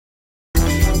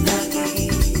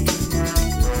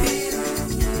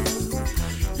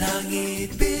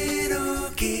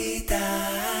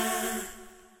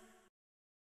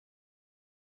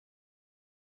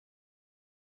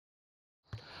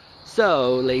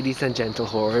So, ladies and gentle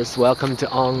whores, welcome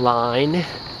to online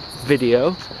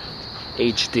video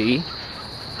HD.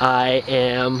 I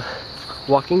am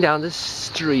walking down the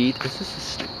street. Is this a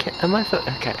street? Am I?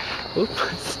 Okay.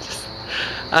 Oops.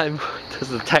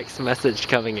 There's a text message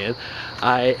coming in.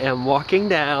 I am walking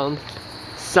down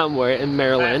somewhere in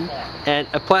Maryland and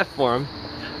a platform.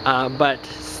 But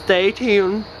stay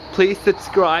tuned. Please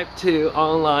subscribe to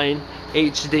online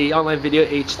video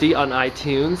HD on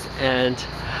iTunes, and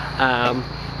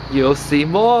you'll see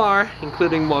more,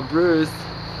 including more brews.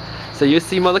 So you'll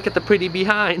see more. Look at the pretty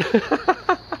behind.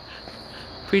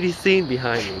 Pretty scene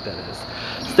behind me, that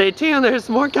is. Stay tuned, there's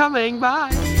more coming. Bye.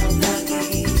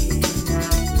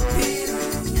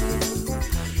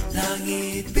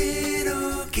 Langit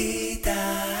biru